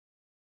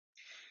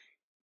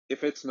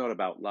If it's not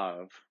about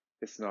love,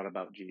 it's not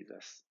about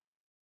Jesus.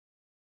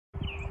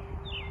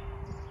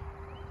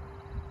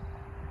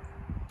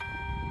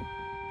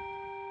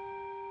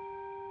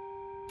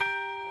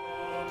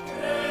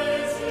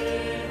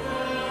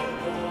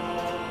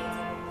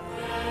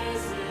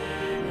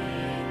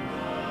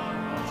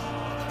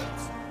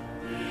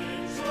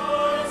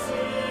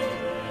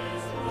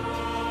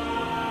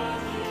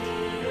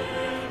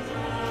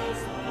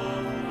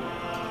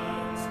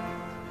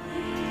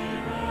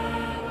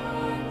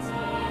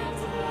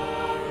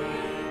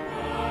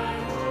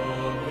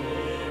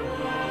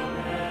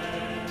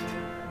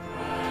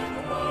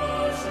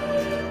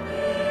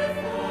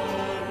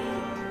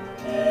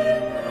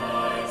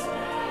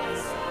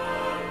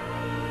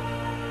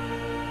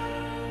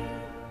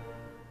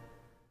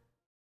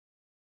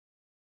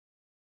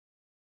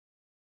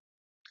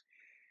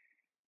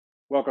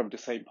 Welcome to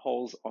St.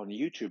 Paul's on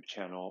YouTube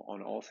channel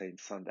on All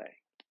Saints Sunday.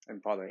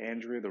 I'm Father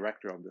Andrew, the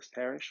rector of this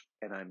parish,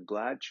 and I'm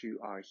glad you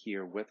are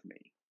here with me.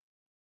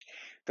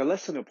 The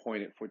lesson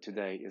appointed for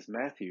today is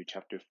Matthew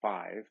chapter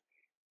 5,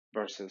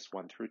 verses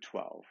 1 through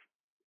 12,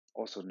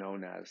 also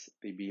known as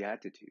the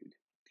Beatitude.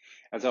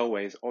 As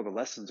always, all the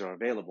lessons are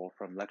available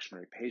from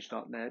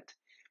lectionarypage.net,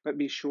 but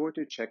be sure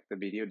to check the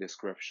video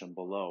description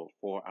below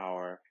for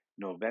our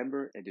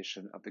November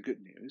edition of the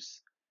Good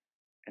News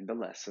and the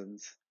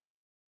lessons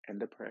and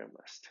the prayer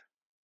list.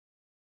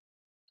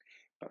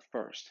 But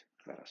first,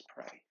 let us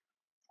pray.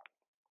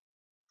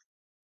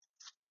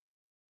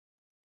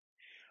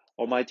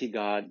 Almighty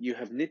God, you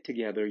have knit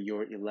together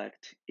your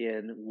elect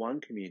in one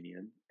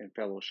communion and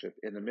fellowship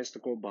in the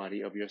mystical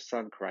body of your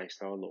Son,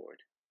 Christ our Lord.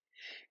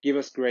 Give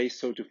us grace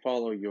so to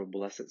follow your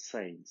blessed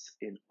saints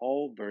in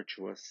all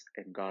virtuous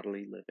and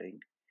godly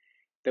living,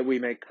 that we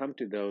may come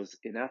to those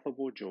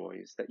ineffable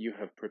joys that you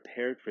have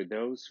prepared for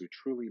those who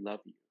truly love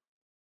you.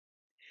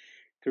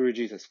 Through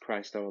Jesus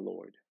Christ our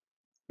Lord,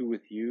 who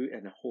with you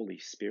and the Holy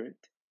Spirit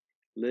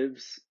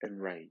lives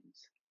and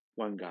reigns,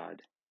 one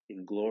God,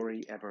 in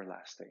glory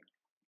everlasting.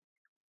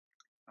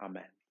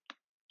 Amen.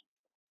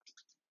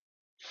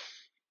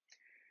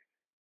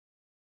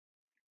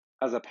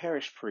 As a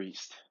parish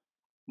priest,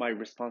 my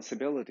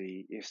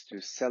responsibility is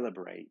to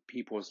celebrate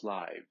people's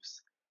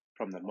lives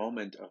from the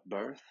moment of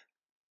birth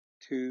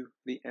to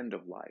the end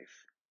of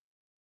life,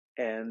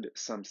 and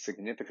some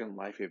significant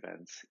life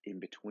events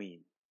in between.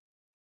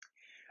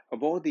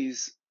 Of all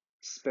these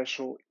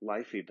special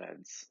life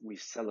events we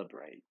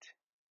celebrate,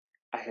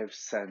 I have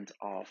sent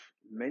off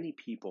many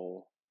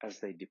people as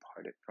they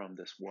departed from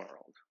this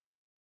world.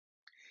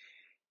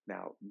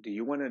 Now, do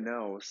you want to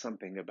know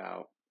something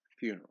about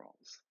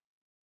funerals?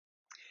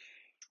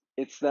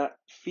 It's that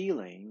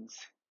feelings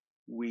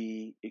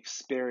we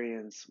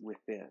experience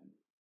within,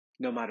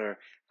 no matter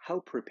how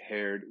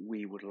prepared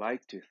we would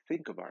like to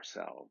think of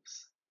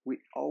ourselves. We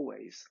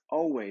always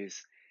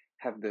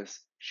have this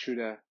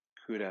shoulda,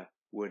 coulda,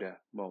 woulda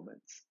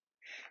moments.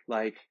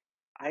 Like,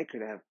 I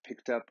could have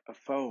picked up a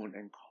phone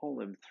and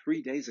called him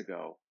 3 days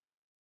ago,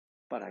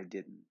 but I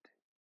didn't.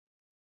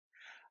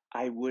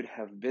 I would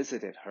have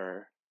visited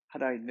her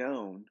had I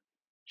known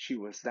she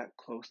was that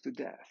close to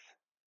death.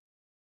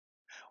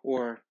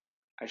 Or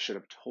I should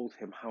have told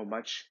him how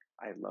much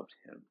I loved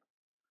him,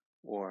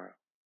 or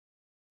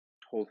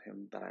told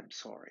him that I'm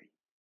sorry.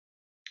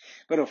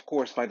 But of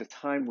course, by the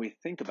time we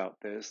think about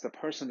this, the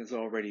person is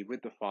already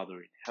with the Father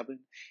in heaven,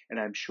 and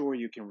I'm sure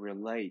you can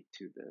relate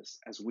to this,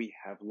 as we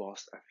have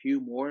lost a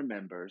few more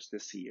members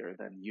this year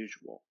than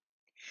usual.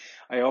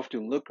 I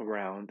often look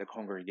around the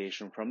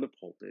congregation from the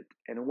pulpit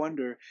and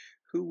wonder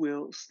who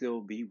will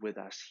still be with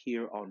us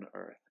here on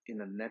earth in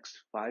the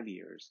next 5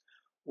 years,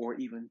 or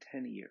even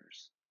 10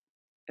 years.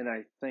 And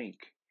I think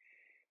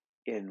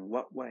in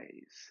what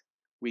ways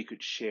we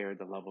could share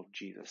the love of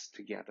Jesus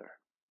together.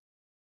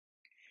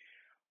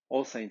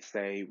 All Saints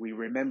Day, we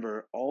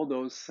remember all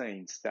those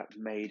saints that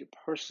made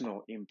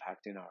personal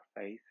impact in our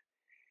faith.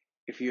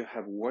 If you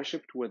have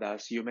worshipped with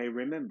us, you may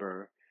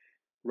remember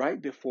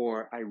right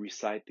before I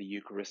recite the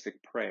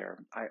Eucharistic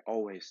prayer, I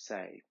always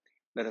say,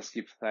 let us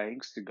give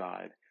thanks to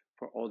God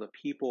for all the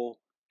people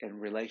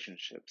and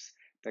relationships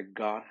that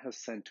God has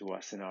sent to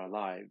us in our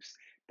lives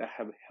that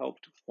have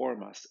helped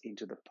form us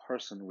into the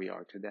person we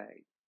are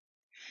today.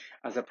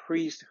 As a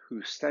priest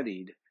who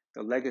studied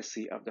the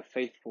legacy of the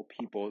faithful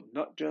people,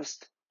 not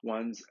just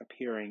ones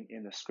appearing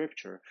in the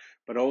scripture,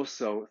 but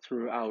also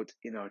throughout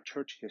in our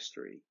church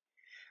history,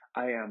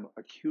 I am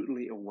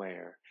acutely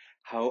aware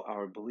how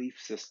our belief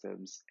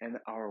systems and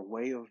our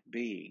way of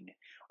being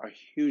are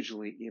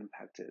hugely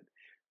impacted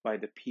by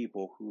the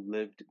people who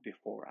lived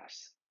before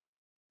us.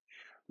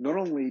 Not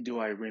only do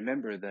I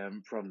remember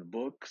them from the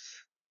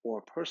books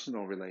or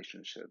personal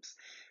relationships,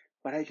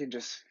 but I can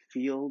just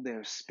feel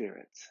their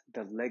spirits,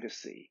 the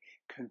legacy,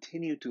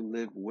 continue to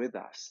live with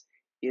us,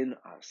 in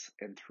us,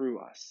 and through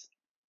us.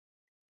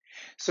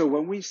 So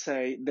when we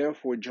say,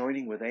 therefore,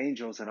 joining with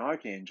angels and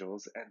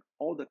archangels and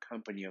all the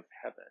company of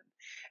heaven,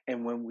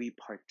 and when we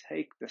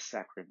partake the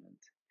sacrament,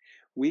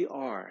 we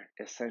are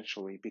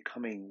essentially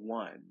becoming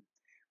one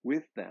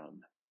with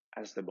them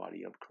as the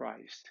body of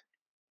Christ.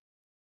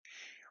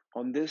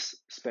 on this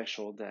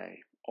special day,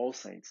 All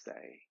Saints'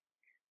 Day,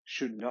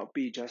 should not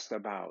be just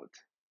about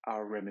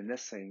our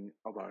reminiscing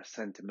of our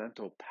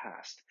sentimental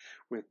past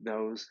with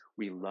those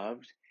we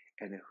loved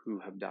and who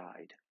have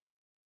died.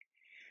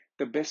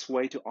 The best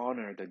way to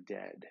honor the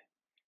dead,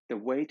 the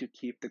way to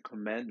keep the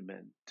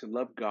commandment to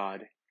love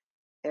God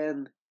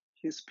and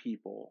His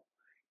people,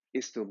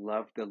 is to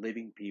love the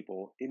living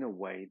people in a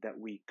way that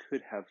we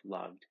could have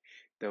loved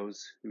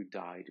those who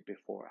died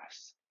before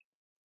us.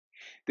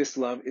 This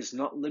love is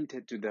not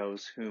limited to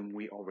those whom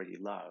we already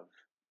love,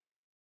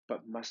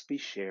 but must be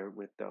shared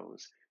with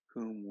those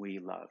whom we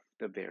love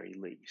the very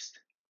least.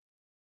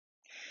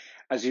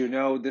 As you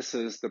know, this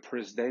is the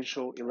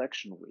presidential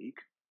election week.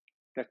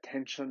 The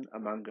tension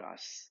among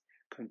us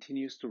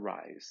continues to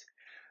rise.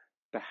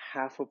 The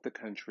half of the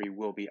country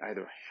will be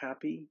either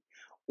happy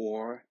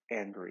or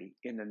angry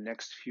in the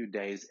next few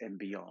days and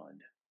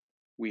beyond.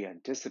 We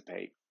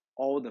anticipate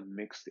all the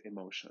mixed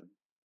emotion.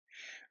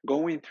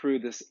 Going through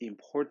this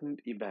important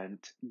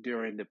event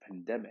during the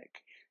pandemic,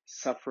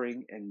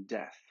 suffering and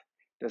death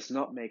does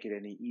not make it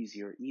any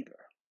easier either.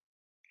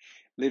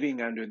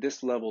 Living under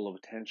this level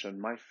of tension,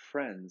 my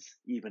friends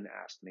even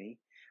asked me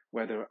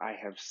whether I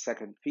have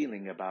second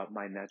feeling about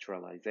my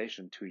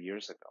naturalization 2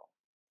 years ago.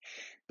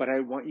 But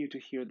I want you to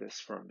hear this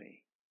from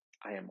me.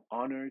 I am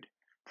honored,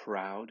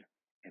 proud,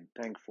 and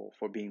thankful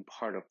for being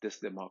part of this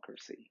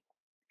democracy.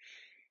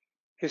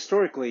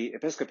 Historically,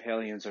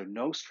 Episcopalians are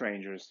no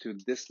strangers to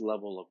this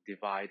level of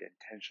divide and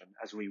tension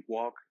as we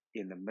walk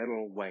in the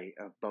middle way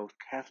of both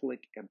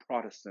Catholic and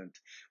Protestant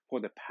for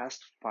the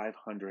past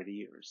 500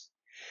 years.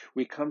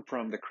 We come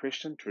from the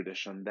Christian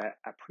tradition that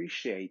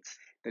appreciates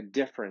the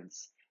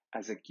difference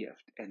as a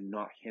gift and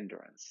not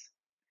hindrance.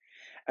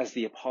 As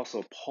the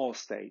Apostle Paul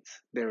states,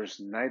 there is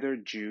neither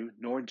Jew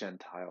nor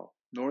Gentile,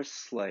 nor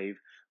slave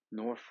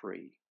nor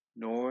free,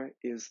 nor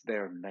is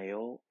there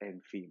male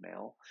and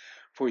female,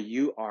 for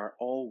you are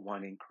all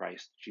one in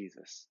Christ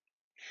Jesus.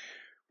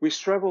 We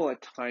struggle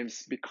at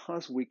times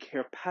because we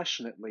care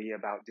passionately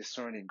about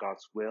discerning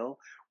God's will,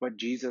 what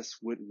Jesus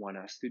would want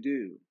us to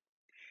do.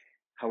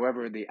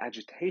 However, the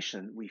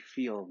agitation we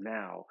feel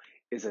now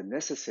is a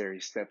necessary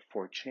step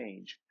for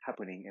change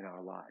happening in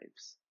our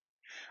lives.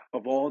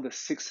 Of all the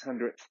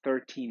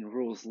 613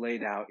 rules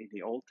laid out in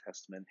the Old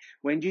Testament,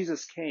 when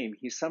Jesus came,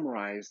 he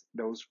summarized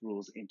those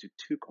rules into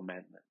 2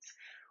 commandments.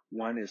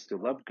 One is to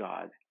love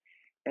God,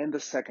 and the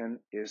second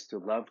is to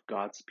love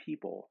God's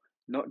people,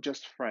 not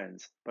just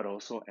friends, but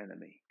also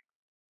enemy.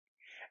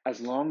 As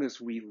long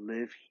as we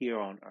live here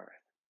on earth,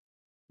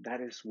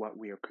 that is what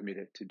we are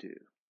committed to do.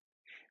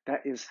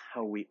 That is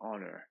how we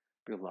honor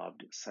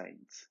beloved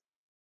saints.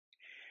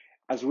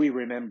 As we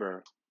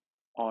remember,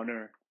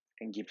 honor,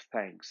 and give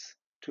thanks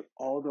to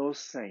all those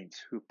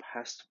saints who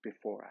passed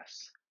before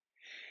us,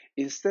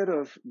 instead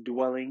of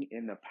dwelling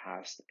in the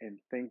past and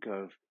think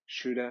of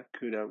shoulda,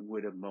 coulda,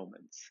 woulda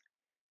moments,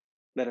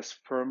 let us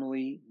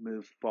firmly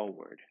move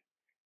forward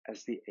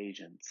as the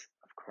agents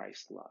of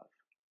Christ's love.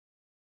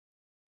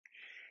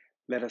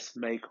 Let us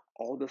make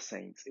all the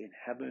saints in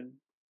heaven,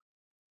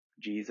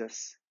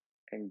 Jesus,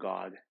 and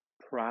God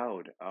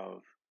proud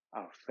of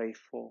our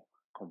faithful,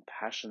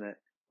 compassionate,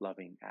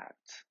 loving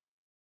acts.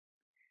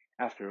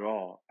 After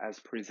all, as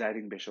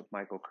presiding Bishop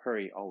Michael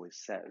Curry always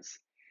says,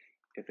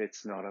 if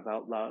it's not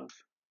about love,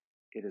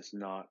 it is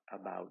not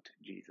about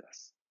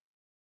Jesus.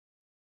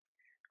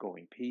 Go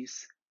in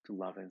peace to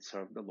love and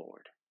serve the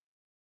Lord.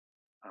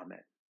 Amen.